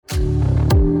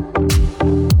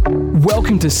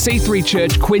Welcome to C3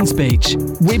 Church, Quinns Beach.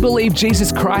 We believe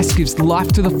Jesus Christ gives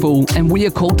life to the full, and we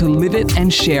are called to live it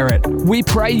and share it. We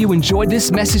pray you enjoyed this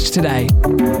message today.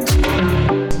 Like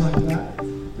that.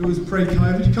 It was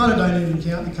pre-COVID. You kind of don't even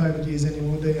count the COVID years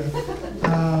anymore, do you?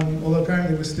 Although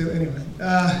apparently we're still, anyway.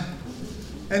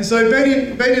 And so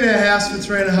been in our house for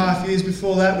 3.5 years.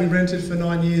 Before that, we rented for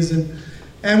 9 years.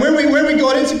 And when we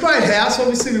got into a great house,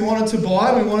 obviously we wanted to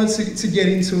buy, we wanted to get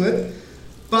into it.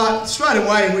 But straight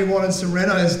away, we wanted some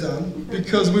renos done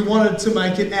because we wanted to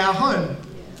make it our home.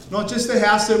 Not just the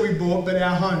house that we bought, but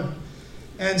our home.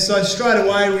 And so straight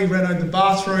away, we renovated the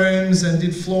bathrooms and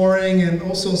did flooring and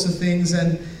all sorts of things.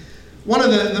 And one of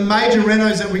the major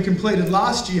renos that we completed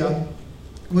last year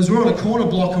was we're on a corner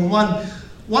block, and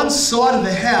one side of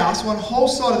the house, one whole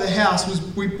side of the house was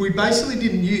we basically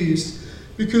didn't use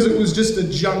because it was just a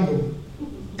jungle.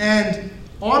 And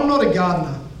I'm not a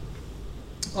gardener.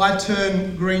 I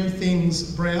turn green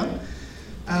things brown.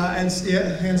 And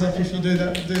yeah, hands up if you do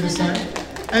the same.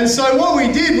 And so what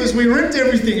we did was we ripped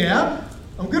everything out.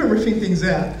 I'm good at ripping things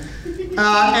out.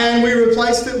 And we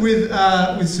replaced it with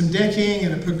some decking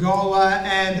and a pergola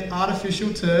and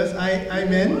artificial turf.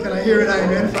 Amen. Can I hear an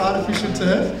amen for artificial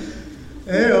turf?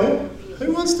 Ew.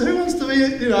 Who wants to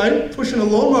be, pushing a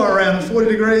lawnmower around at 40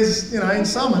 degrees, in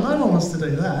summer? No one wants to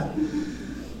do that.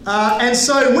 And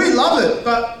so we love it,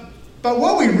 but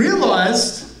what we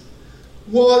realised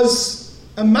was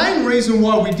a main reason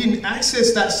why we didn't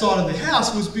access that side of the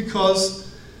house was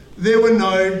because there were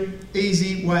no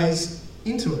easy ways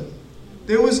into it.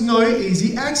 There was no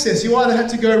easy access. You either had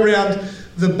to go around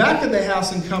the back of the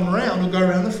house and come around, or go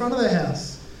around the front of the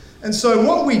house. And so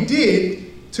what we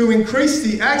did to increase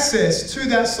the access to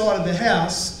that side of the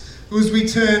house was we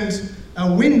turned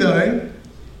a window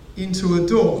into a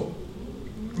door.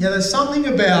 Now there's something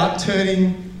about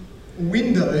turning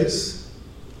windows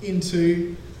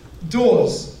into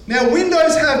doors. Now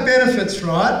windows have benefits,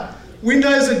 right?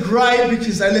 Windows are great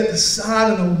because they let the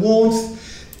sun and the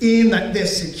warmth in. They're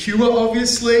secure,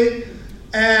 obviously.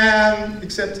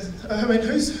 Except, who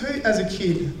as a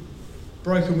kid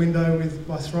broke a window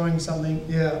by throwing something?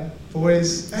 Yeah,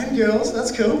 boys and girls,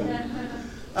 that's cool.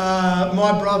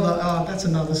 My brother, that's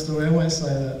another story, I won't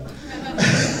say that.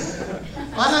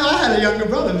 I had a younger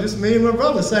brother, just me and my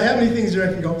brother. So how many things do you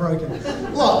reckon got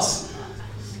broken? Lots.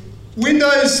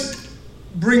 Windows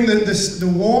bring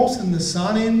the warmth and the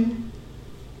sun in,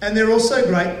 and they're also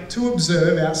great to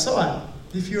observe outside.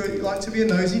 If you like to be a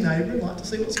nosy neighbour and like to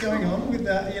see what's going on with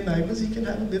your neighbours, you can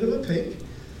have a bit of a peek.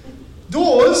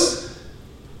 Doors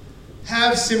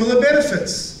have similar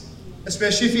benefits,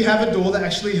 especially if you have a door that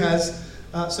actually has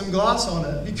some glass on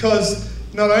it, because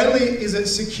not only is it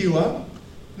secure,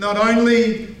 not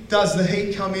only does the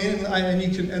heat come in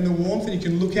and the warmth, and you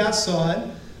can look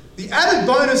outside, the added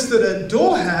bonus that a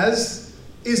door has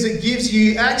is it gives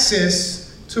you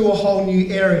access to a whole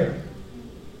new area.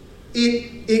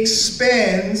 It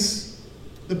expands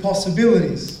the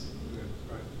possibilities.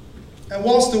 And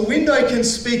whilst the window can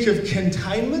speak of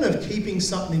containment, of keeping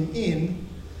something in,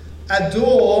 a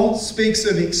door speaks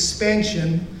of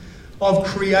expansion, of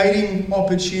creating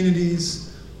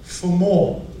opportunities for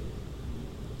more.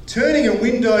 Turning a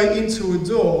window into a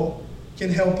door can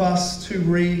help us to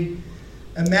reimagine.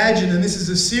 And this is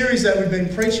a series that we've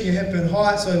been preaching at Hepburn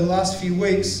Heights over the last few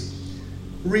weeks.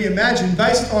 Reimagine,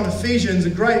 based on Ephesians, a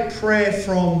great prayer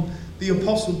from the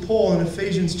Apostle Paul in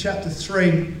Ephesians chapter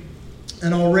 3.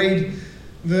 And I'll read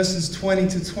verses 20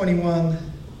 to 21.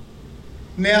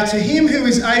 Now to him who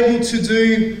is able to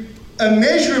do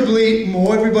immeasurably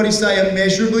more, everybody say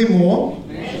immeasurably more.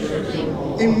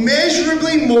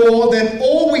 Immeasurably more than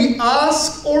all we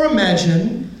ask or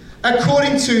imagine,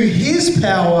 according to his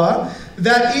power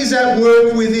that is at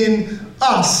work within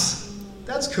us.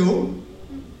 That's cool.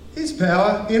 His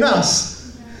power in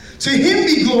us. To him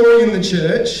be glory in the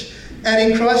church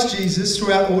and in Christ Jesus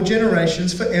throughout all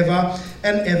generations, forever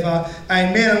and ever.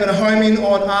 Amen. I'm going to home in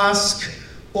on ask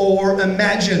or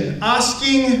imagine.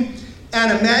 Asking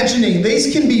and imagining.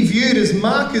 These can be viewed as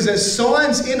markers, as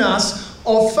signs in us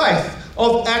of faith,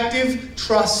 of active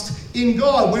trust in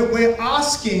God. We're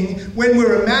asking, when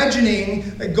we're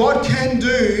imagining that God can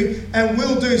do and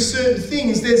will do certain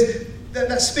things,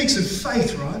 that speaks of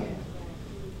faith, right?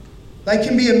 They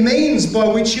can be a means by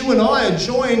which you and I are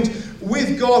joined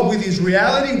with God, with his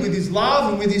reality, with his love,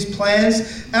 and with his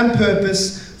plans and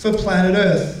purpose for planet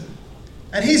Earth.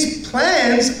 And his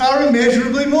plans are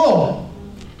immeasurably more.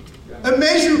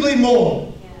 Immeasurably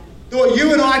more than what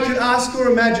you and I could ask or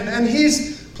imagine. And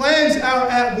his plans are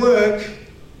at work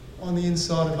on the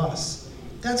inside of us.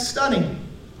 That's stunning.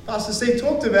 Pastor Steve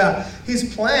talked about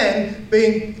his plan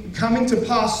coming to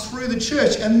pass through the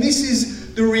church. And this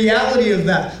is the reality of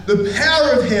that. The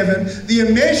power of heaven, the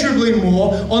immeasurably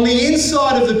more, on the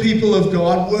inside of the people of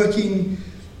God, working,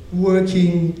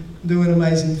 doing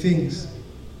amazing things.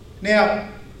 Now,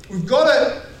 we've got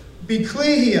to be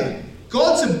clear here.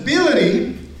 God's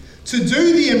ability to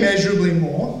do the immeasurably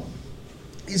more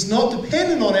is not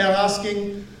dependent on our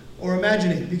asking or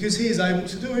imagining, because he is able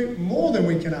to do more than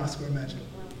we can ask or imagine.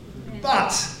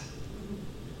 But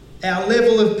our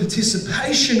level of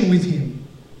participation with him,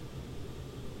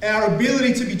 our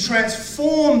ability to be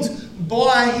transformed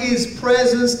by his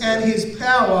presence and his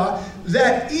power,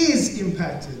 that is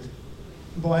impacted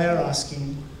by our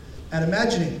asking and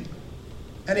imagining.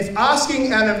 And if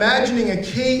asking and imagining are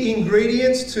key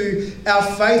ingredients to our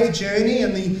faith journey,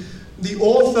 and the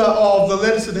author of the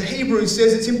letter to the Hebrews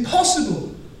says it's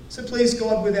impossible to please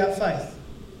God without faith.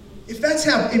 If that's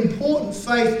how important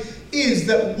faith is,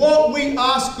 that what we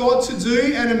ask God to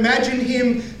do and imagine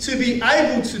him to be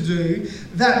able to do,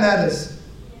 that matters.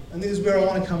 And this is where I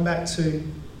want to come back to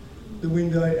the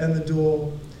window and the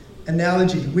door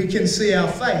analogy. We can see our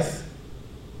faith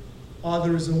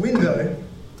either as a window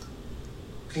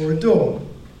or a door.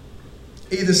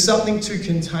 Either something to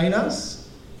contain us,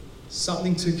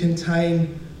 something to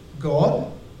contain God,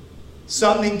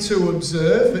 something to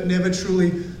observe but never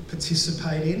truly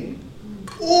participate in.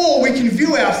 Or we can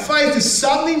view our faith as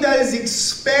something that is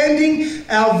expanding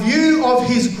our view of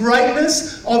his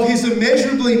greatness, of his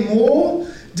immeasurably more,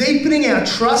 deepening our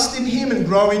trust in him and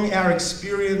growing our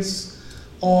experience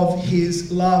of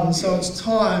his love. And so it's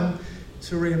time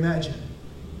to reimagine,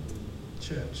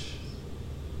 church.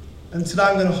 And today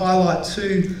I'm going to highlight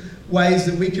two ways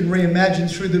that we can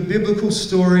reimagine through the biblical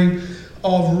story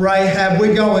of Rahab.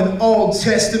 We're going Old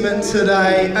Testament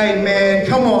today. Amen.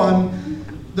 Come on.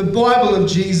 The Bible of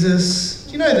Jesus.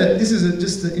 Do you know that this is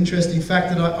just an interesting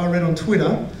fact that I read on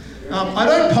Twitter? I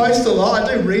don't post a lot.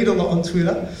 I do read a lot on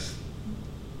Twitter.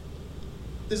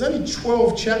 There's only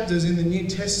 12 chapters in the New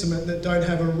Testament that don't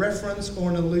have a reference or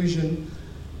an allusion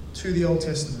to the Old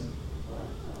Testament.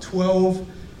 12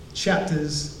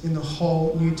 chapters in the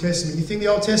whole New Testament. You think the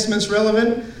Old Testament's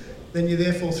relevant? Then you're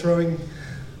therefore throwing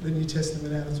the New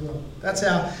Testament out as well. That's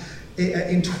how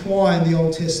entwined the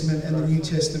Old Testament and the New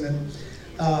Testament.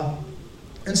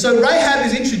 And so Rahab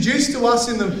is introduced to us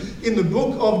in the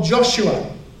book of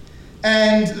Joshua.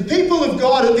 And the people of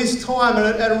God at this time are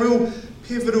at a real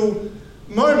pivotal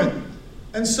moment.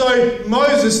 And so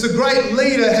Moses, the great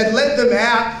leader, had led them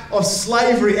out of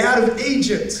slavery, out of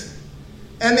Egypt.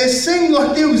 And there seemed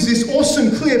like there was this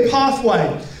awesome, clear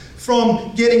pathway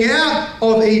from getting out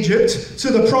of Egypt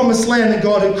to the promised land that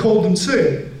God had called them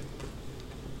to.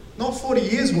 Not 40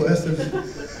 years worth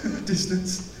of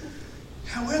distance.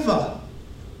 However,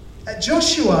 at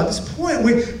Joshua, at this point,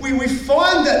 we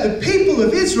find that the people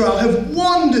of Israel have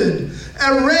wandered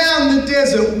around the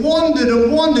desert,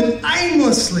 wandered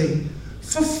aimlessly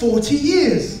for 40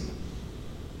 years.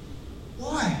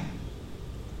 Why?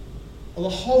 Well, a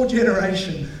whole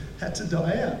generation had to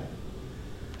die out.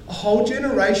 A whole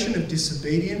generation of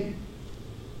disobedient,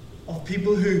 of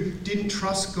people who didn't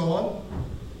trust God.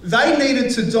 They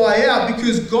needed to die out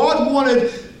because God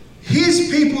wanted his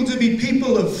people to be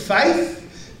people of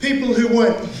faith, people who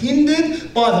weren't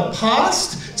hindered by the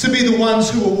past to be the ones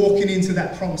who were walking into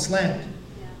that promised land.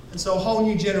 And so a whole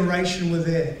new generation were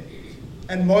there.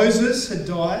 And Moses had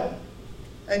died,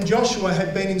 and Joshua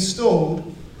had been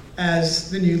installed as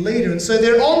the new leader. And so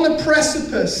they're on the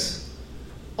precipice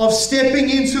of stepping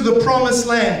into the promised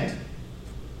land.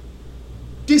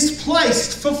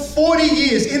 Displaced for 40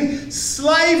 years, in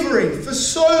slavery for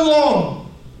so long.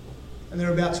 And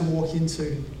they're about to walk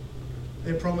into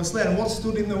their promised land. And what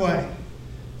stood in the way?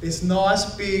 This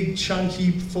nice, big,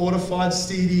 chunky, fortified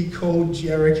city called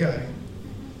Jericho.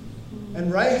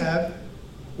 And Rahab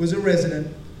was a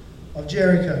resident of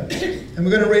Jericho. And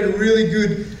we're going to read a really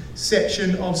good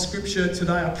section of scripture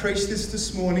today. I preached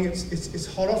this morning. It's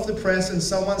hot off the press, and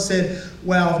someone said,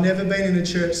 wow, I've never been in a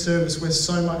church service where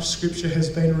so much scripture has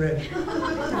been read. I'm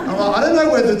like, I don't know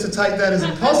whether to take that as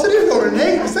a positive or a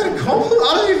negative. Is that a compliment?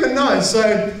 I don't even know.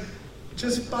 So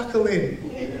just buckle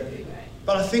in.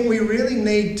 But I think we really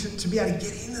need to be able to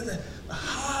get into the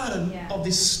heart of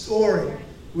this story.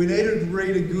 We need to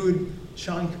read a good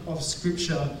chunk of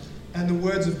scripture, and the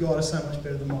words of God are so much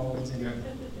better than my words anyway.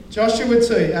 Joshua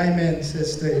 2, amen,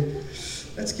 says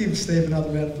Steve. Let's give Steve another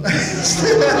round of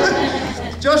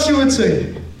applause. Joshua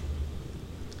 2.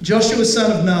 Joshua,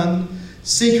 son of Nun,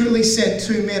 secretly sent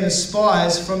 2 men as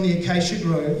spies from the Acacia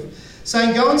Grove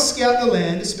saying, "Go and scout the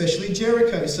land, especially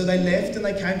Jericho." So they left and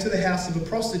they came to the house of a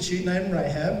prostitute named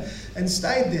Rahab and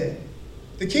stayed there.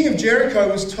 The king of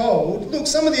Jericho was told, "Look,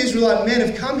 some of the Israelite men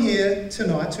have come here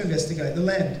tonight to investigate the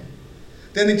land."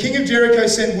 Then the king of Jericho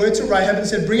sent word to Rahab and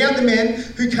said, "Bring out the men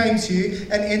who came to you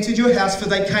and entered your house, for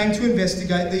they came to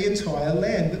investigate the entire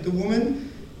land." But the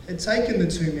woman had taken the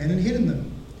 2 men and hidden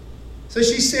them. So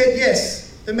she said, "Yes,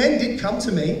 the men did come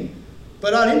to me,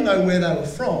 but I didn't know where they were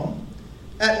from.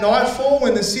 At nightfall,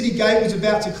 when the city gate was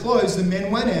about to close, the men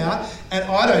went out, and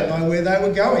I don't know where they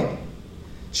were going.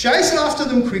 Chase after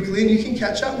them quickly, and you can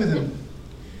catch up with them."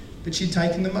 But she'd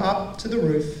taken them up to the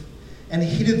roof and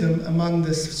hid them among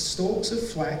the stalks of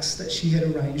flax that she had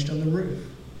arranged on the roof.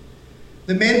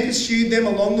 The men pursued them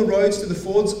along the roads to the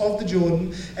fords of the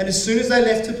Jordan, and as soon as they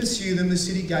left to pursue them, the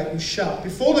city gate was shut.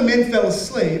 Before the men fell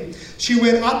asleep, she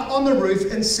went up on the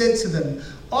roof and said to them,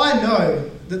 "I know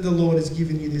that the Lord has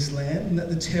given you this land, and that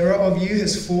the terror of you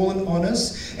has fallen on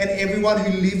us, and everyone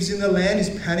who lives in the land is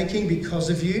panicking because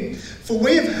of you. For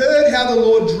we have heard how the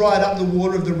Lord dried up the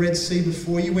water of the Red Sea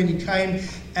before you when you came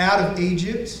out of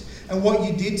Egypt, and what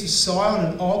you did to Sihon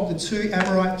and Og, the 2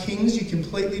 Amorite kings you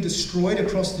completely destroyed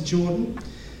across the Jordan.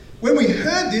 When we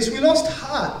heard this, we lost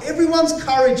heart. Everyone's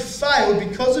courage failed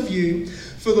because of you,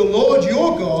 for the Lord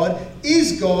your God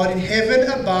is God in heaven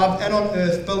above and on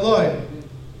earth below.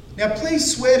 Now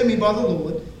please swear to me by the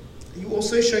Lord that you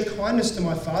also show kindness to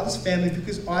my father's family,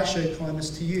 because I showed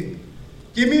kindness to you.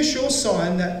 Give me a sure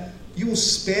sign that you will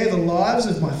spare the lives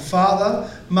of my father,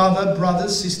 mother,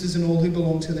 brothers, sisters, and all who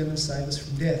belong to them, and save us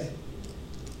from death."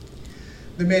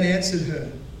 The men answered her,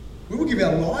 "We will give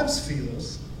our lives for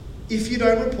yours. If you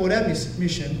don't report our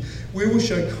mission, we will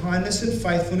show kindness and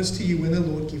faithfulness to you when the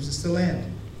Lord gives us the land."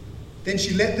 Then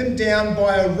she let them down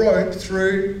by a rope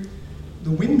through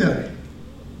the window.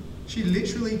 She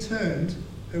literally turned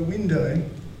her window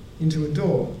into a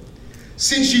door.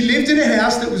 Since she lived in a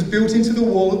house that was built into the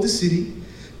wall of the city,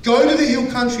 "Go to the hill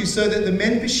country so that the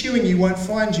men pursuing you won't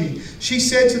find you." She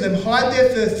said to them, "Hide there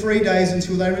for 3 days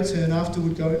until they return.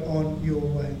 Afterward, go on your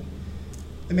way."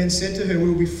 The men said to her, "We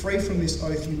will be free from this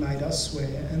oath you made us swear,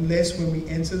 unless when we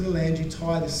enter the land you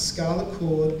tie the scarlet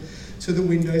cord to the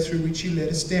window through which you let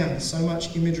us down." So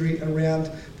much imagery around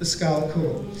the scarlet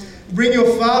cord. "Bring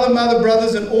your father, mother,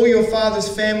 brothers, and all your father's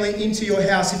family into your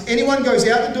house. If anyone goes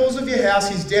out the doors of your house,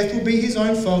 his death will be his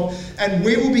own fault, and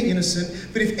we will be innocent.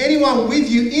 But if anyone with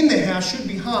you in the house should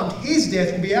be harmed, his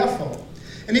death will be our fault.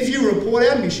 And if you report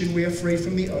our mission, we are free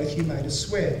from the oath you made us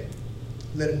swear."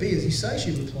 "Let it be as you say,"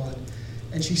 she replied,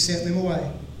 and she sent them away.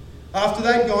 After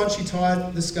they'd gone, she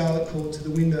tied the scarlet cord to the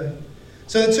window.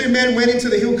 So the 2 men went into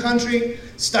the hill country,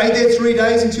 stayed there 3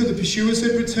 days until the pursuers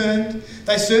had returned.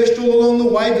 They searched all along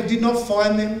the way but did not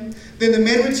find them. Then the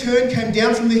men returned, came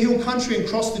down from the hill country and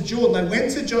crossed the Jordan. They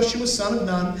went to Joshua, son of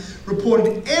Nun,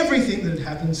 reported everything that had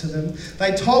happened to them.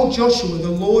 They told Joshua, "The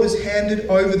Lord has handed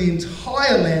over the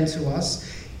entire land to us.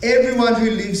 Everyone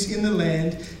who lives in the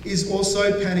land is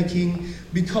also panicking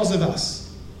because of us."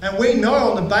 And we know,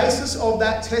 on the basis of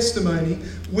that testimony,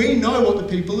 we know what the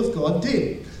people of God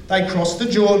did. They crossed the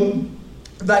Jordan.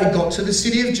 They got to the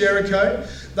city of Jericho.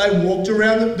 They walked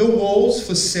around the walls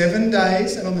for 7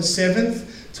 days. And on the 7th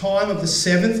time of the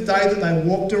 7th day that they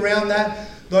walked around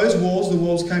the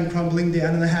walls came crumbling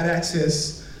down, and they had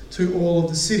access to all of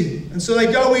the city. And so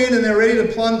they go in and they're ready to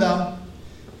plunder.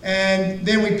 And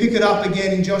then we pick it up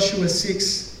again in Joshua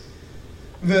 6,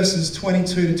 verses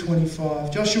 22 to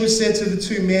 25. Joshua said to the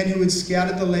 2 men who had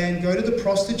scouted the land, "Go to the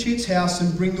prostitute's house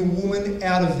and bring the woman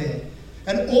out of there,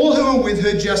 and all who are with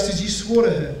her, just as you swore to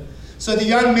her." So the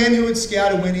young men who had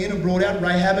scouted went in and brought out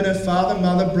Rahab and her father,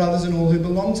 mother, brothers, and all who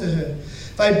belonged to her.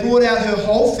 They brought out her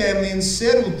whole family and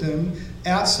settled them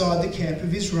outside the camp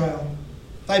of Israel.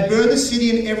 They burned the city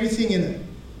and everything in it,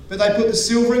 but they put the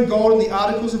silver and gold and the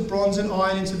articles of bronze and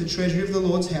iron into the treasury of the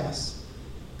Lord's house.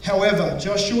 However,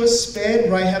 Joshua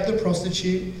spared Rahab the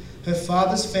prostitute, her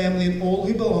father's family, and all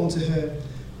who belonged to her,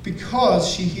 because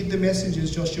she hid the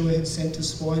messengers Joshua had sent to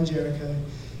spy in Jericho,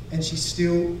 and she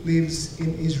still lives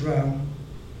in Israel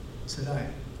today.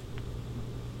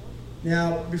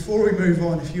 Now, before we move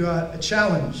on, if you are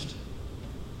challenged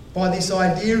by this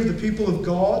idea of the people of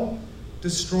God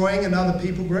destroying another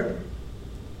people group,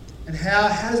 and how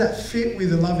does that fit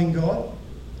with a loving God?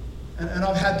 And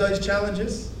I've had those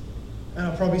challenges, and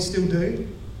I probably still do,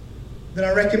 then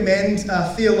I recommend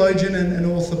theologian and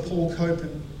author Paul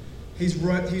Copan. He's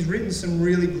written some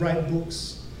really great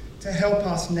books to help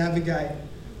us navigate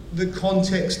the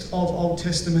context of Old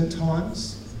Testament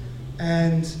times.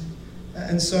 And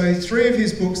so 3 of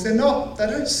his books, they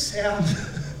don't sound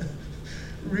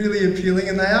really appealing,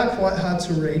 and they are quite hard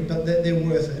to read, but they're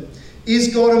worth it.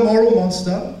 Is God a moral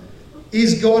monster?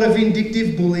 Is God a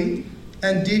vindictive bully?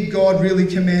 And did God really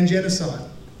command genocide?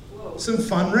 Some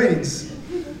fun reads.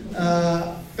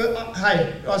 But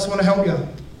hey, I just want to help you.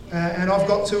 And I've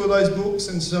got 2 of those books,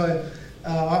 and so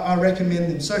I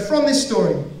recommend them. So from this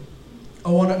story, I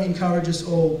want to encourage us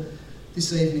all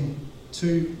this evening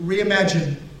to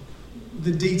reimagine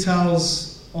the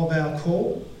details of our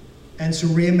call and to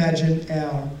reimagine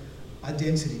our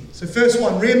identity. So first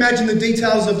one, reimagine the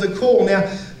details of the call. Now,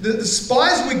 the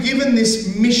spies were given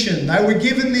this mission. They were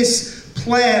given this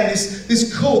plan,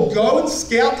 this call. Go and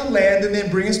scout the land and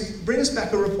then bring us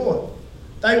back a report.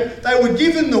 They were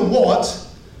given the what,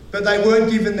 but they weren't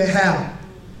given the how.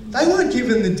 They weren't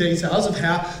given the details of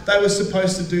how they were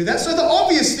supposed to do that. So the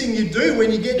obvious thing you do when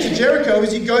you get to Jericho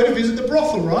is you go to visit the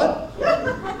brothel, right?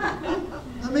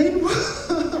 I mean,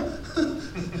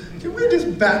 can we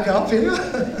just back up here?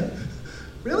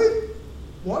 Really?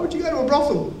 Why would you go to a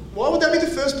brothel? Why would that be the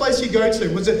first place you go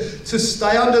to? Was it to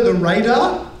stay under the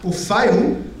radar or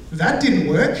fail? That didn't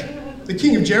work. The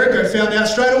king of Jericho found out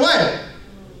straight away.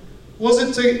 Was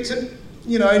it to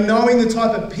knowing the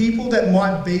type of people that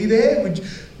might be there, which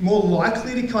more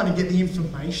likely to kind of get the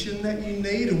information that you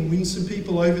need and win some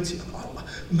people over to you?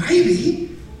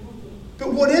 Maybe.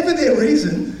 But whatever their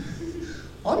reason,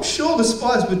 I'm sure the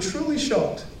spies were truly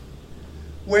shocked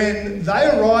when they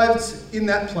arrived in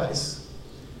that place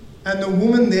and the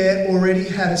woman there already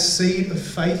had a seed of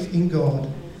faith in God,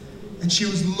 and she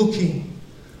was looking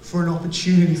for an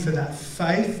opportunity for that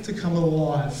faith to come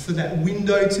alive, for that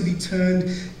window to be turned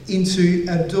into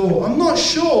a door. I'm not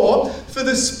sure for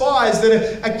the spies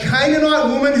that a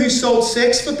Canaanite woman who sold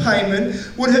sex for payment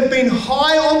would have been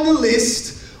high on the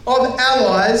list of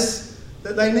allies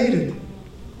that they needed.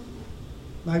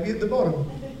 Maybe at the bottom.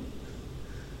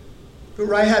 But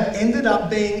Rahab ended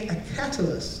up being a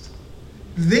catalyst,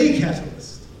 the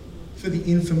catalyst, for the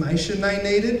information they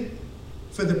needed,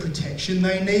 for the protection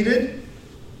they needed,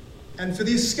 and for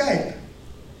the escape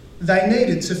they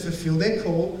needed to fulfill their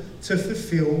call, to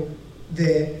fulfill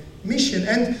their mission.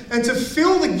 And to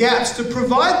fill the gaps, to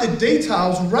provide the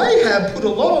details, Rahab put a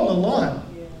lot on the line.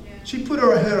 She put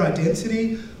her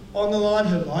identity on the line,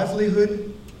 her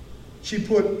livelihood. She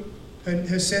put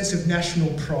her sense of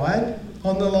national pride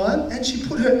on the line, and she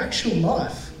put her actual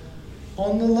life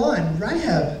on the line.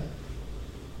 Rahab,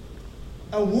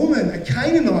 a woman, a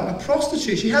Canaanite, a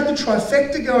prostitute. She had the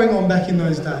trifecta going on back in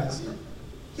those days.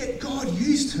 Yet God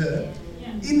used her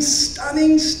in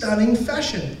stunning, stunning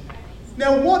fashion.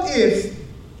 Now, what if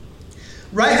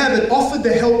Rahab had offered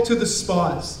the help to the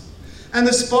spies? And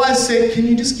the spies said, "Can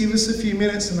you just give us a few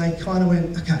minutes?" And they kind of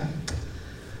went, "Okay,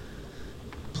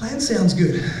 plan sounds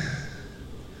good,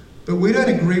 but we don't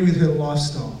agree with her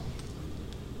lifestyle.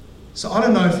 So I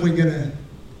don't know if we're going to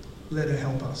let her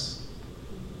help us."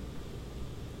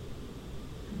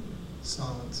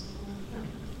 Silence.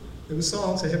 There was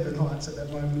silence at Hepburn Heights at that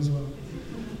moment as well.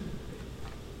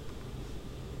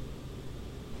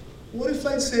 What if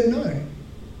they'd said no?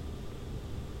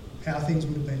 How things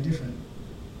would have been different.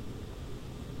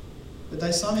 But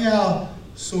they somehow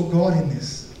saw God in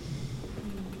this.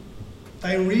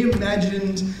 They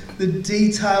reimagined the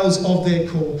details of their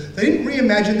call. They didn't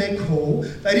reimagine their call.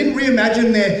 They didn't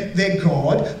reimagine their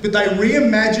God, but they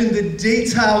reimagined the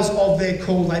details of their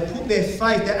call. They put their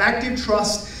faith, their active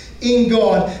trust in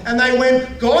God. And they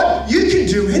went, "God, you can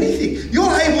do anything.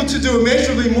 You're able to do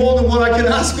immeasurably more than what I can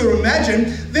ask or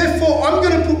imagine. Therefore, I'm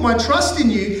going to put my trust in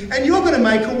you, and you're going to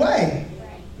make a way."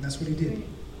 And that's what he did.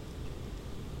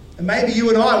 And maybe you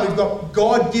and I, we've got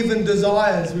God-given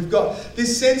desires. We've got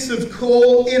this sense of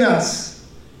call in us.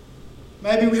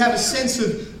 Maybe we have a sense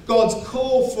of God's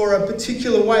call for a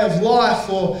particular way of life,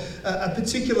 or a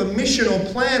particular mission or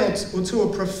plan, or to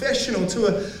a profession, or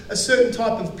to a certain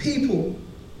type of people.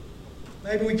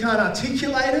 Maybe we can't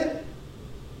articulate it.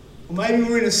 Or maybe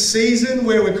we're in a season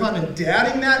where we're kind of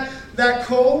doubting that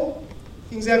call.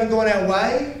 Things haven't gone our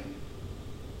way.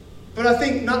 But I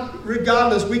think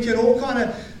regardless, we can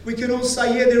all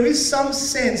say, yeah, there is some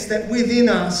sense that within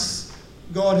us,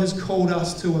 God has called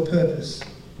us to a purpose.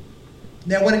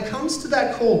 Now, when it comes to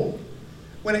that call,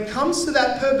 when it comes to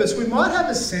that purpose, we might have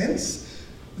a sense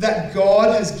that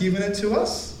God has given it to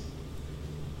us,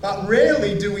 but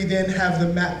rarely do we then have the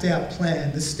mapped out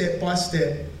plan, the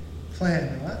step-by-step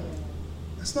plan, right?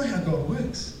 That's not how God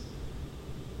works.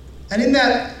 And in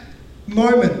that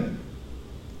moment,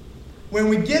 when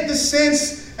we get the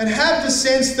sense and have the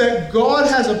sense that God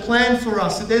has a plan for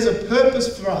us, that there's a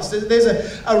purpose for us, that there's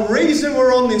a reason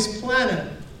we're on this planet,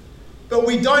 but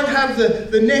we don't have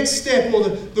the next step or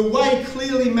the way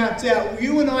clearly mapped out,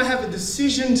 you and I have a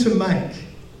decision to make.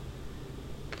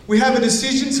 We have a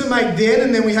decision to make then,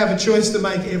 and then we have a choice to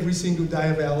make every single day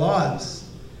of our lives.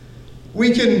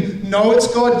 We can know it's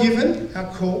God-given,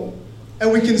 our call,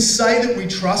 and we can say that we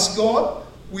trust God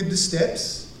with the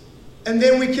steps, and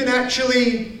then we can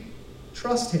actually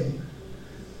trust Him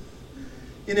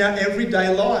in our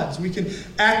everyday lives. We can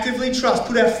actively trust,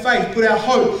 put our faith, put our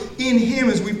hope in Him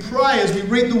as we pray, as we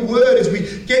read the Word, as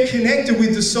we get connected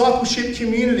with discipleship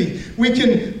community. We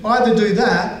can either do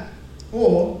that,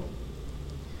 or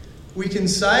we can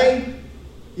say,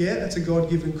 yeah, that's a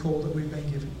God-given call that we've been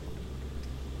given.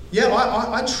 Yeah,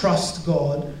 I trust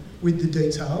God with the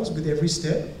details, with every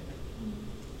step,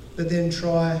 but then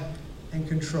try and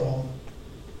control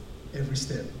every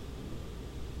step.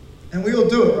 And we all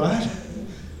do it, right?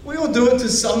 We all do it to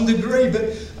some degree,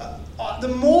 but the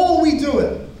more we do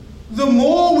it, the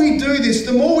more we do this,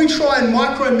 the more we try and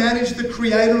micromanage the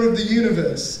creator of the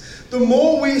universe, the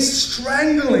more we're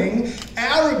strangling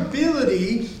our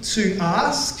ability to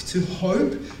ask, to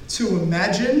hope, to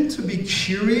imagine, to be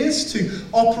curious, to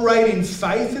operate in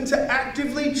faith, and to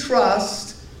actively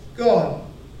trust God.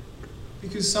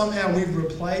 Because somehow we've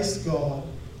replaced God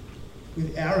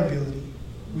with our ability,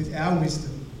 with our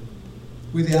wisdom,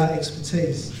 with our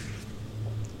expertise.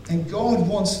 And God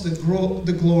wants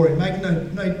the glory. Make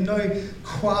no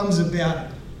qualms about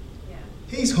it. Yeah.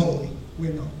 He's holy,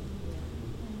 we're not.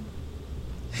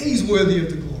 He's worthy of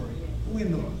the glory, we're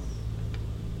not.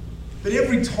 But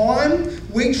every time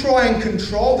we try and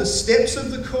control the steps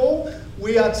of the call,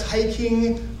 we are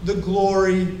taking the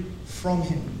glory from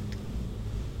Him.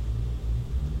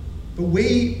 But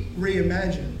we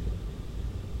reimagine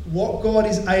what God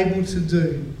is able to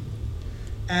do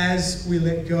as we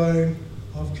let go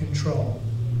of control.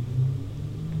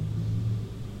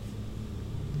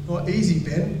 Well, easy,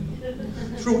 Ben.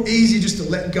 It's real easy just to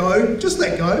let go. Just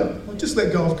let go. Just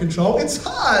let go of control. It's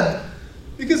hard.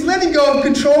 Because letting go of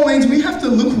control means we have to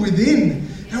look within,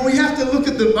 and we have to look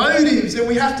at the motives, and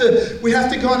we have to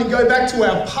kind of go back to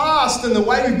our past and the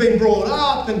way we've been brought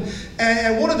up,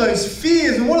 and what are those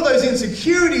fears and what are those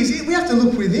insecurities. We have to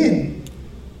look within.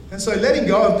 And so letting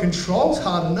go of control is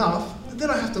hard enough, but then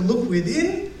I have to look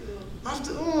within.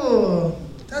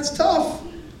 That's tough.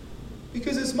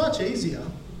 Because it's much easier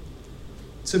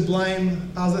to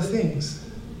blame other things,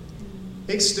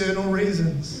 external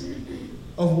reasons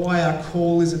of why our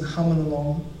call isn't humming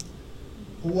along,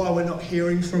 or why we're not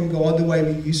hearing from God the way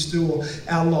we used to, or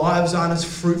our lives aren't as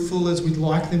fruitful as we'd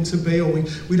like them to be, or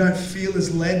we don't feel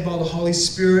as led by the Holy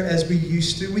Spirit as we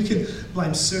used to. We can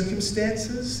blame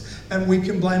circumstances, and we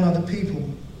can blame other people.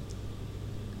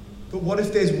 But what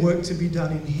if there's work to be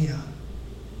done in here?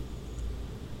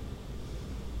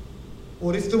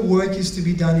 What if the work is to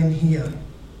be done in here?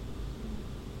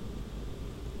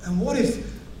 And what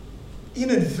if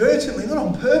inadvertently, not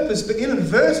on purpose, but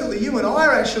inadvertently, you and I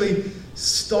are actually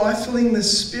stifling the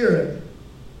Spirit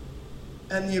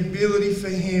and the ability for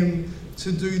Him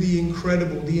to do the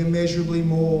incredible, the immeasurably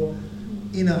more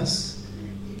in us?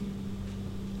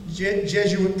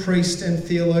 Jesuit priest and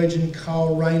theologian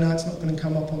Karl Rahner, it's not going to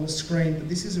come up on the screen, but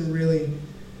this is a really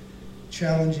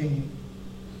challenging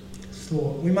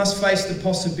thought. We must face the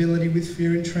possibility with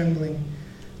fear and trembling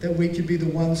that we could be the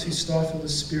ones who stifle the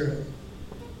Spirit.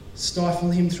 Stifle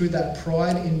Him through that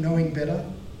pride in knowing better,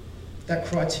 that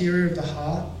criteria of the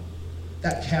heart,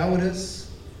 that cowardice,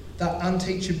 that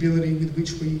unteachability with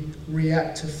which we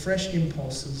react to fresh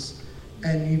impulses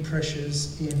and new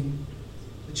pressures in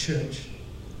the church.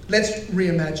 Let's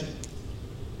reimagine.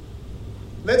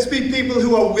 Let's be people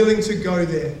who are willing to go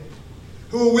there,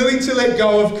 who are willing to let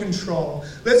go of control.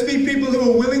 Let's be people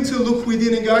who are willing to look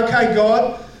within and go, okay,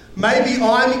 God, maybe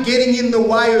I'm getting in the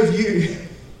way of you.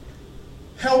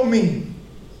 Help me.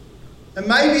 And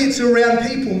maybe it's around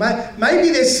people.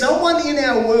 Maybe there's someone in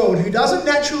our world who doesn't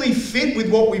naturally fit with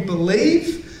what we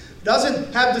believe,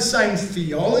 doesn't have the same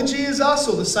theology as us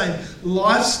or the same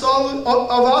lifestyle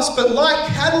of us, but like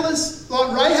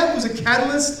Rahab was a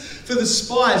catalyst for the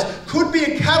spies, could be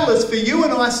a catalyst for you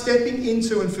and I stepping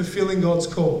into and fulfilling God's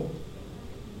call.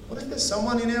 What if there's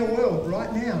someone in our world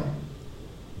right now,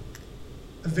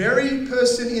 a very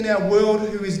person in our world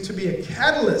who is to be a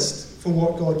catalyst for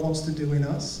what God wants to do in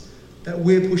us, that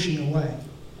we're pushing away?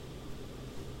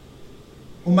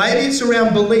 Or maybe it's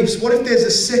around beliefs. What if there's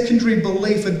a secondary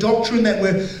belief, a doctrine that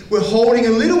we're holding a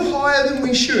little higher than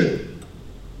we should?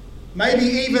 Maybe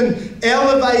even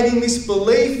elevating this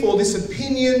belief or this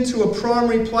opinion to a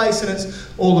primary place, and it's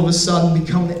all of a sudden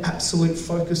become the absolute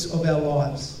focus of our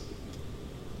lives.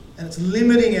 And it's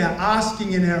limiting our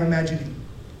asking and our imagining.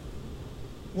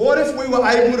 What if we were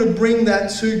able to bring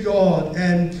that to God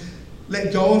and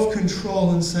let go of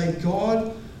control and say,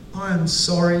 God, I am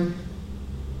sorry.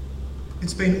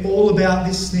 It's been all about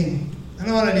this thing.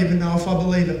 And I don't even know if I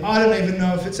believe it. I don't even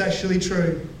know if it's actually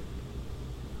true.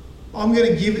 I'm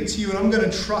going to give it to you, and I'm going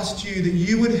to trust you that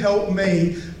you would help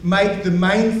me make the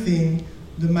main thing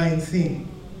the main thing.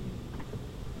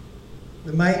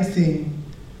 The main thing,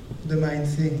 the main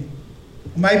thing.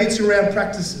 Maybe it's around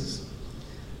practices.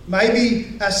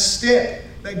 Maybe a step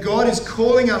that God is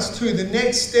calling us to, the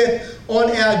next step on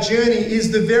our journey,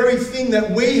 is the very thing that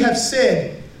we have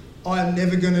said, I'm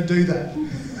never going to do that.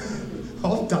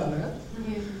 I've done that.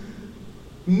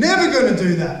 Never going to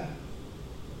do that.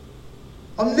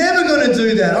 I'm never going to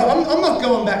do that. I'm not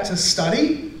going back to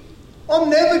study. I'm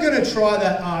never going to try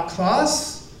that art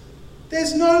class.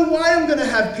 There's no way I'm going to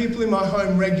have people in my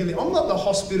home regularly. I'm not the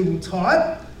hospitable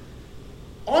type.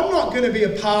 I'm not going to be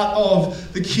a part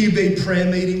of the QB prayer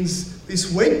meetings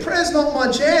this week. Prayer's not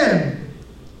my jam.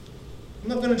 I'm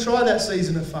not going to try that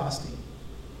season of fasting.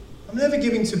 I'm never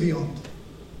giving to beyond.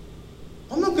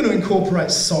 I'm not going to incorporate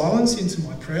silence into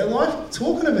my prayer life. What are you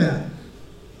talking about?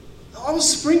 I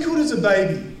was sprinkled as a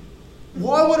baby.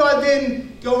 Why would I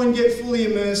then go and get fully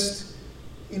immersed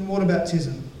in water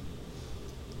baptism?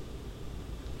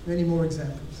 Many more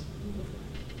examples.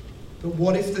 But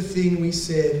what if the thing we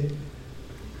said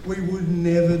we would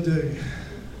never do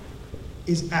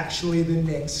is actually the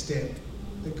next step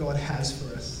that God has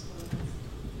for us?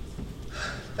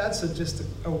 That's just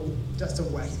a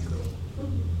wacky thought.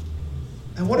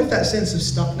 And what if that sense of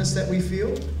stuckness that we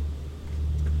feel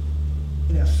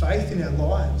in our faith, in our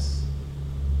lives,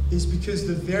 is because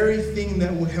the very thing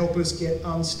that would help us get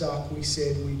unstuck, we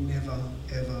said we'd never,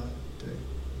 ever do?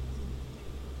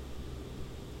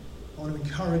 I want to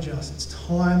encourage us. It's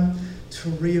time to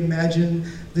reimagine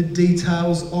the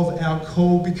details of our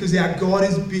call, because our God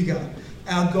is bigger.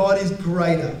 Our God is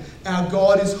greater. Our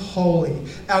God is holy.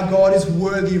 Our God is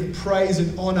worthy of praise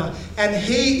and honour. And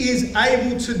He is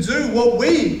able to do what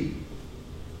we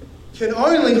can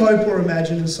only hope or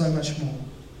imagine, and so much more.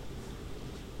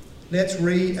 Let's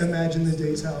reimagine the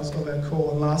details of our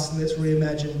call. And lastly, let's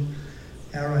reimagine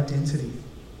our identity.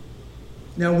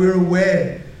 Now, we're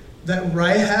aware that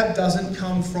Rahab doesn't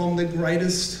come from the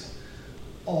greatest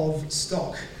of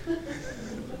stock.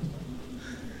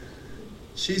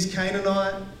 She's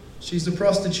Canaanite. She's a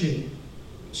prostitute.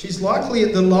 She's likely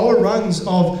at the lower rungs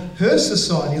of her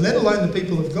society, let alone the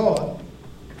people of God.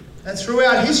 And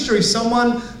throughout history,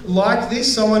 someone like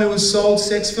this, someone who has sold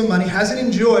sex for money, hasn't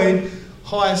enjoyed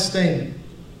high esteem.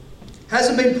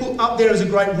 Hasn't been put up there as a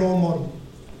great role model.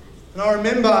 And I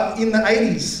remember in the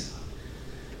 80s,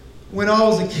 when I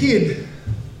was a kid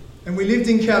and we lived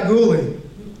in Kalgoorlie,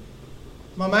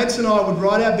 my mates and I would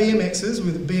ride our BMXs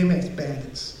with BMX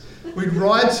bandits. We'd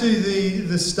ride to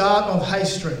the start of Hay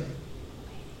Street.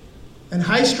 And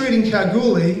Hay Street in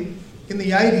Kalgoorlie in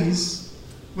the 80s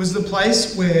was the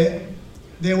place where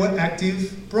there were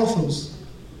active brothels.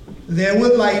 There were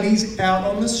ladies out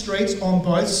on the streets on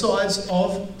both sides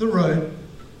of the road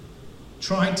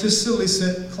trying to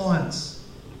solicit clients.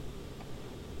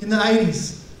 In the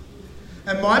 80s.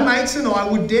 And my mates and I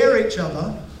would dare each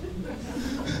other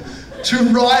to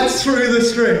ride through the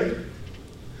street.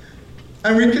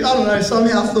 And we, I don't know,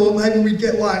 somehow thought maybe we'd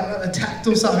get attacked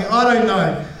or something. I don't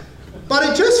know. But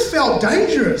it just felt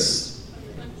dangerous.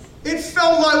 It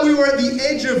felt like we were at the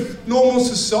edge of normal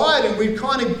society. We'd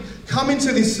kind of come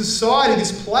into this society,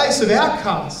 this place of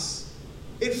outcasts.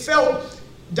 It felt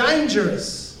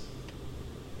dangerous.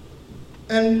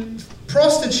 And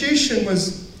prostitution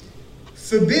was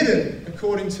forbidden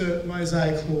according to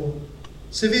Mosaic law.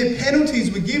 Severe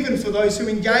penalties were given for those who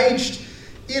engaged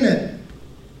in it.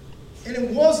 And it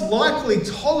was likely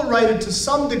tolerated to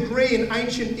some degree in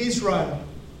ancient Israel.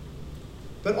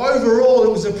 But overall, it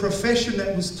was a profession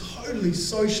that was totally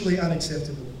socially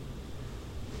unacceptable.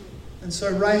 And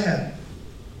so Rahab,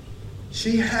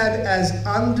 she had as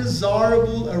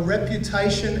undesirable a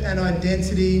reputation and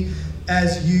identity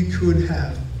as you could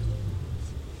have.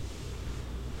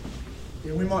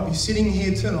 Yeah, we might be sitting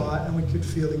here tonight and we could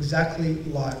feel exactly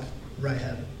like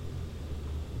Rahab.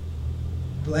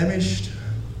 Blemished,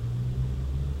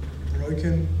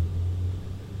 broken,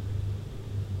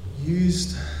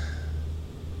 used,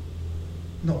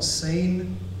 not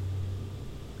seen,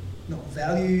 not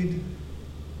valued,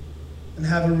 and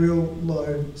have a real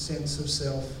low sense of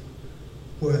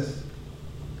self-worth.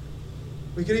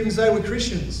 We could even say we're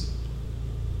Christians.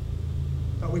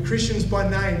 But we're Christians by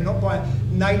name, not by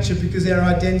nature, because our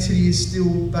identity is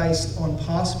still based on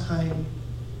past pain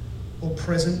or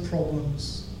present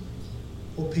problems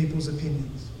or people's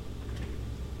opinions.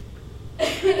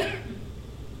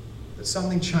 But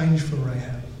something changed for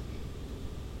Rahab.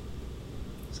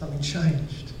 Something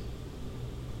changed.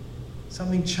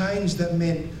 Something changed that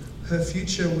meant her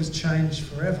future was changed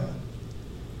forever,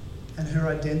 and her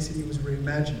identity was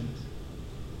reimagined.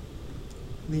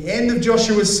 In the end of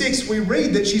Joshua 6, we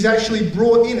read that she's actually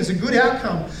brought in, as a good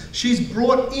outcome, she's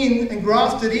brought in and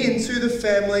grafted into the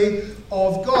family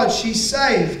of God. She's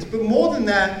saved. But more than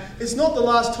that, it's not the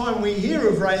last time we hear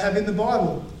of Rahab in the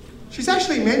Bible. She's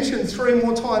actually mentioned 3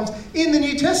 more times in the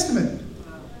New Testament.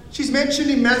 She's mentioned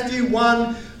in Matthew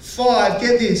 1:5.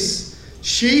 Get this.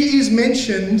 She is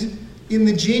mentioned in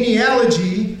the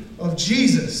genealogy of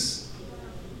Jesus.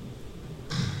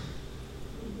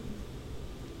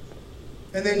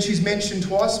 And then she's mentioned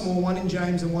twice more, one in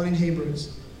James and one in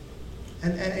Hebrews.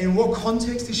 And in what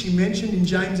context is she mentioned in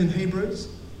James and Hebrews?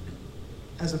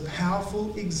 As a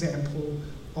powerful example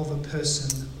of a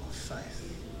person of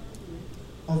faith,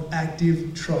 of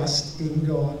active trust in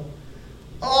God.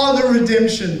 Oh, the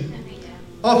redemption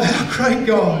of our great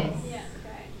God.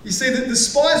 You see, that the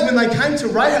spies, when they came to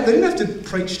Rahab, they didn't have to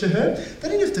preach to her. They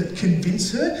didn't have to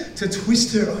convince her, to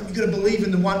twist her, you've got to believe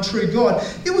in the one true God.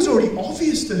 It was already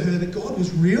obvious to her that God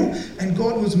was real and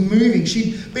God was moving.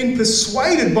 She'd been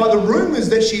persuaded by the rumours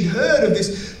that she'd heard of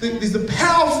this, the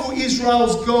powerful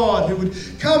Israel's God who would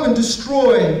come and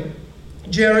destroy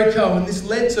Jericho. And this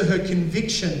led to her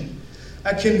conviction,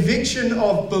 a conviction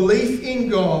of belief in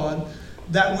God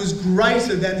that was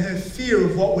greater than her fear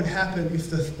of what would happen if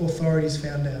the authorities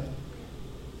found out.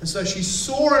 And so she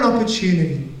saw an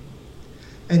opportunity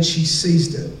and she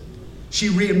seized it. She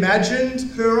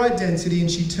reimagined her identity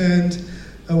and she turned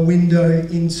a window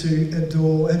into a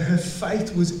door, and her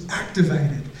faith was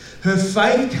activated. Her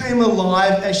faith came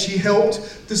alive as she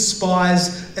helped the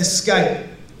spies escape.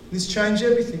 This changed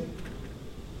everything.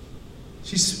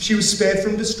 She was spared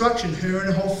from destruction, her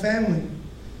and her whole family.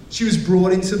 She was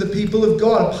brought into the people of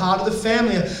God, a part of the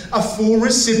family, a full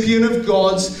recipient of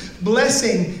God's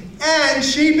blessing. And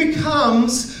she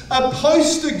becomes a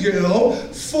poster girl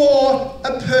for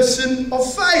a person of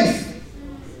faith.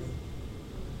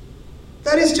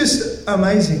 That is just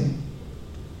amazing.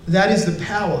 That is the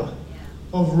power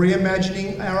of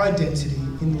reimagining our identity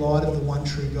in light of the one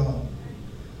true God.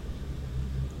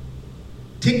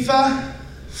 Tikva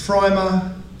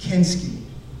Freimer Kensky.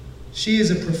 She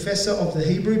is a professor of the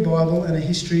Hebrew Bible and the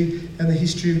history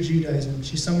of Judaism.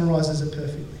 She summarises it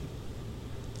perfectly.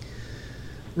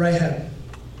 Rahab,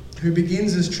 who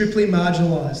begins as triply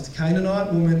marginalised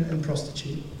Canaanite woman and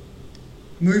prostitute,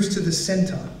 moves to the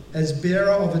centre as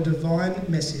bearer of a divine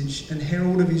message and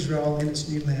herald of Israel in its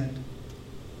new land.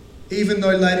 Even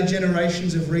though later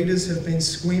generations of readers have been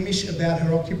squeamish about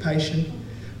her occupation,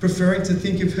 preferring to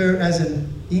think of her as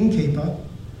an innkeeper,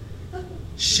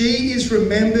 she is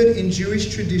remembered in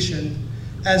Jewish tradition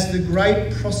as the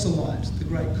great proselyte, the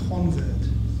great convert,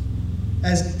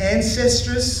 as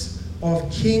ancestress of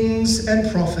kings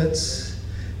and prophets,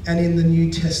 and in the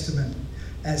New Testament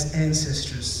as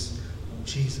ancestress of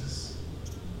Jesus.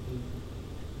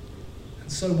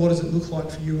 And so what does it look like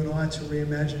for you and I to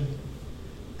reimagine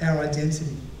our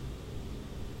identity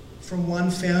from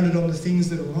one founded on the things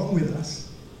that are wrong with us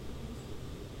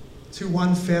to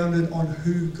one founded on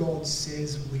who God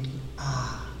says we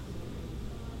are?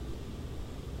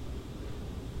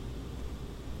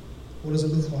 What does it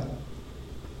look like?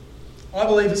 I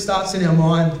believe it starts in our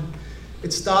mind.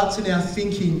 It starts in our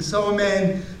thinking. So a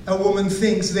man, a woman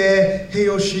thinks, there he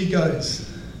or she goes.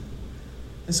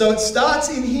 And so it starts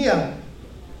in here.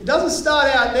 It doesn't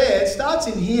start out there, it starts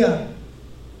in here.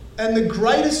 And the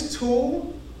greatest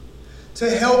tool to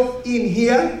help in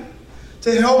here,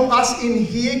 to help us in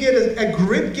here get a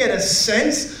grip, get a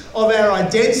sense of our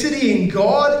identity in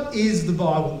God, is the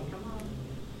Bible.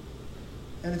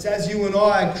 And it's as you and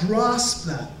I grasp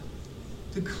that,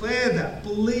 declare that,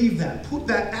 believe that, put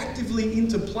that actively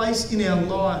into place in our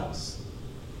lives,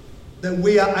 that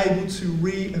we are able to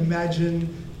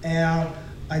reimagine our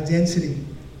identity.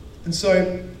 And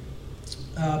so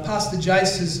Pastor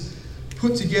Jace has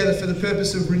put together, for the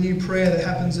purpose of Renew Prayer that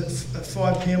happens at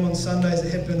 5 p.m. on Sundays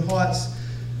at Hepburn Heights,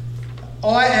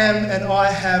 I am and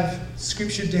I have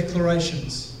scripture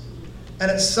declarations. And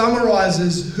it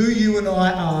summarises who you and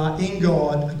I are in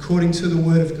God according to the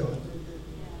Word of God.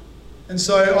 And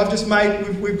so I've just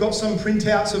we've got some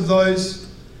printouts of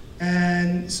those.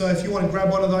 And so if you want to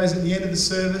grab one of those at the end of the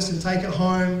service and take it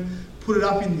home, put it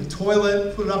up in your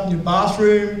toilet, put it up in your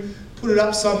bathroom, put it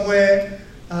up somewhere,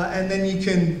 and then you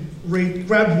can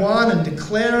grab one and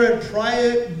declare it, pray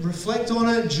it, reflect on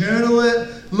it, journal it,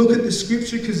 look at the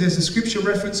scripture, because there's a scripture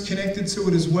reference connected to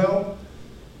it as well.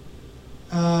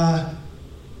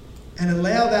 And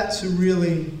allow that to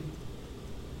really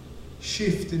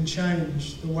shift and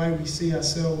change the way we see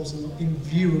ourselves in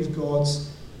view of God's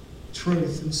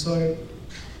truth. And so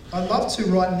I'd love to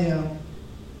right now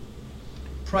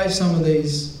pray some of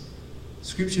these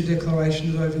scripture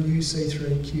declarations over you,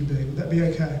 C3QB. Would that be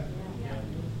okay? Yeah.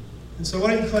 And so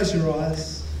why don't you close your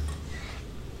eyes?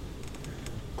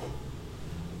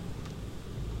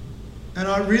 And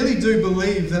I really do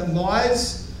believe that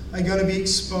lies are going to be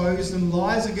exposed and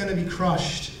lies are going to be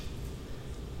crushed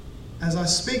as I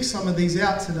speak some of these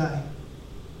out today.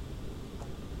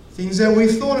 Things that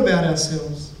we've thought about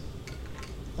ourselves.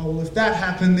 Oh, well, if that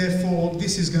happened, therefore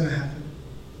this is going to happen.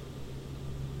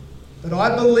 But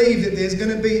I believe that there's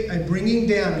going to be a bringing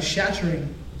down, a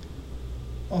shattering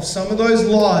of some of those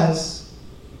lies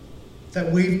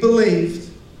that we've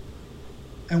believed,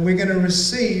 and we're going to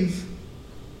receive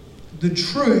the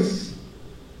truth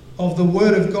of the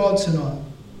Word of God tonight.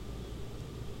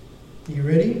 Are you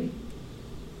ready?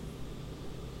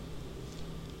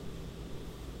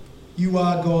 You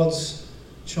are God's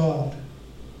child.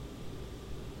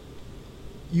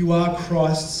 You are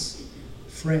Christ's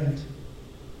friend.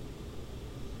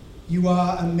 You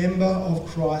are a member of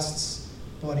Christ's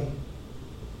body.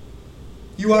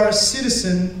 You are a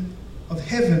citizen of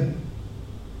heaven.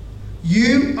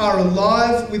 You are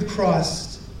alive with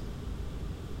Christ.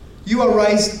 You are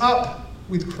raised up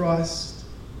with Christ.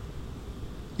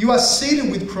 You are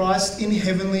seated with Christ in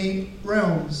heavenly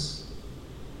realms.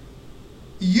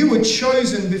 You were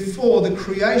chosen before the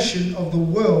creation of the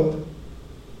world.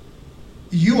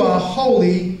 You are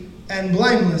holy and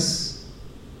blameless.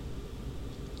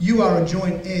 You are a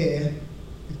joint heir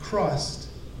with Christ.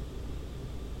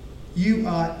 You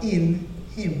are in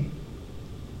Him.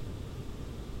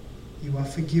 You are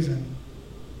forgiven.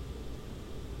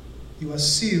 You are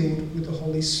sealed with the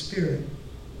Holy Spirit.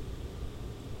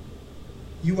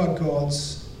 You are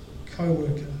God's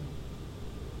co-worker.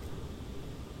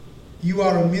 You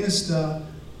are a minister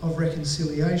of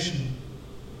reconciliation.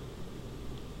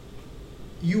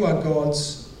 You are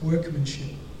God's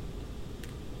workmanship.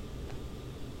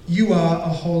 You are a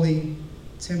holy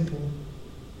temple.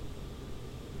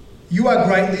 You are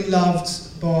greatly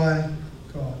loved by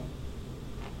God.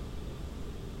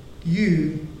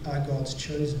 You are God's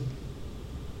chosen.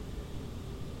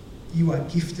 You are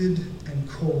gifted and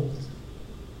called.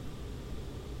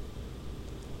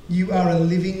 You are a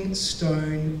living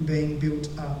stone being built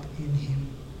up in Him.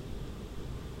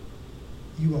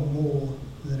 You are more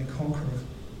than a conqueror.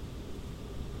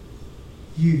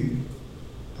 You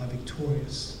are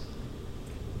victorious.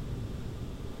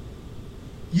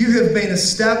 You have been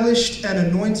established and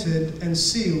anointed and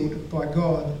sealed by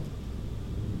God.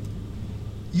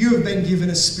 You have been given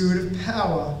a spirit of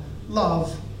power,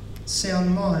 love,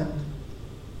 sound mind.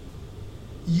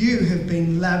 You have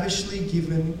been lavishly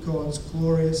given God's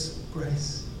glorious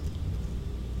grace.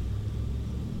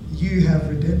 You have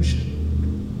redemption.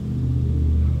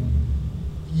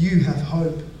 You have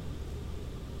hope.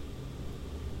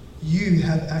 You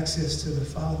have access to the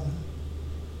Father.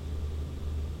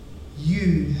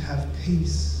 You have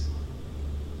peace.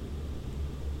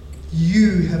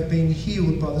 You have been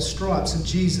healed by the stripes of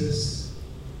Jesus.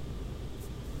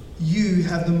 You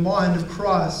have the mind of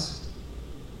Christ.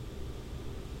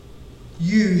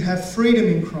 You have freedom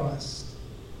in Christ.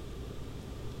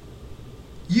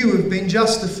 You have been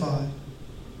justified.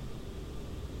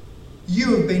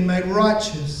 You have been made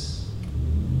righteous.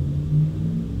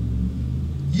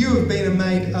 You have been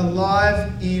made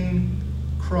alive in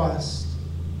Christ.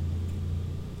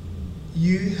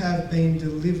 You have been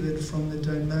delivered from the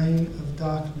domain of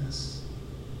darkness.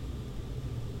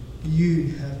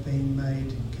 You have been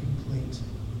made complete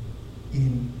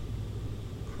in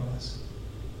Christ.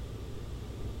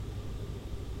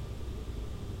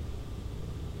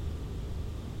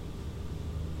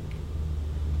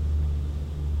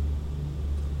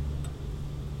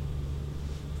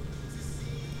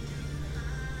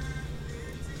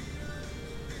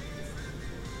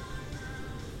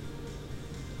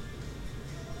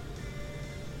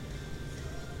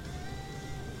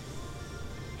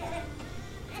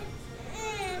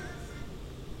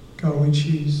 God, we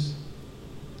choose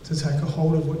to take a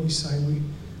hold of what you say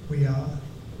we are,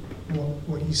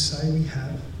 what you say we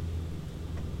have.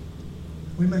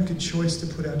 We make a choice to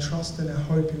put our trust and our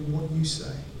hope in what you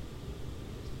say.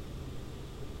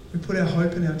 We put our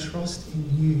hope and our trust in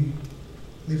you,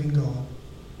 living God.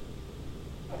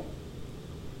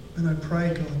 And I pray,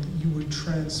 God, that you would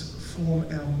transform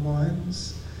our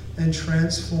minds and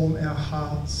transform our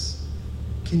hearts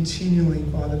continually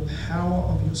by the power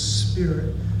of your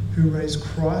Spirit, who raised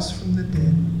Christ from the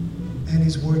dead and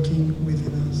is working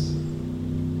within us.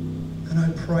 And I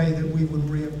pray that we would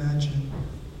reimagine.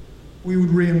 We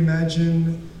would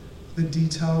reimagine the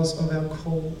details of our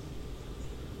call.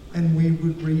 and we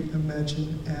would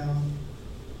reimagine our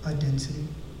identity.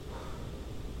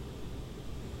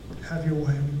 Have your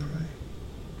way, we pray.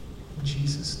 In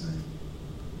Jesus' name.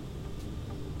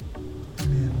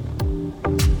 Amen.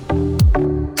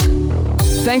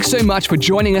 Thanks so much for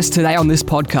joining us today on this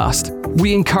podcast.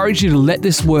 We encourage you to let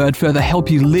this word further help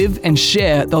you live and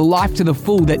share the life to the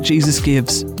full that Jesus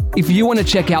gives. If you want to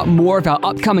check out more of our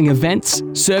upcoming events,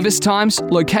 service times,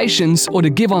 locations, or to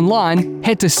give online,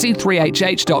 head to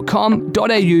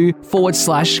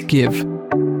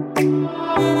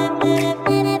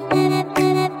c3hh.com.au/give.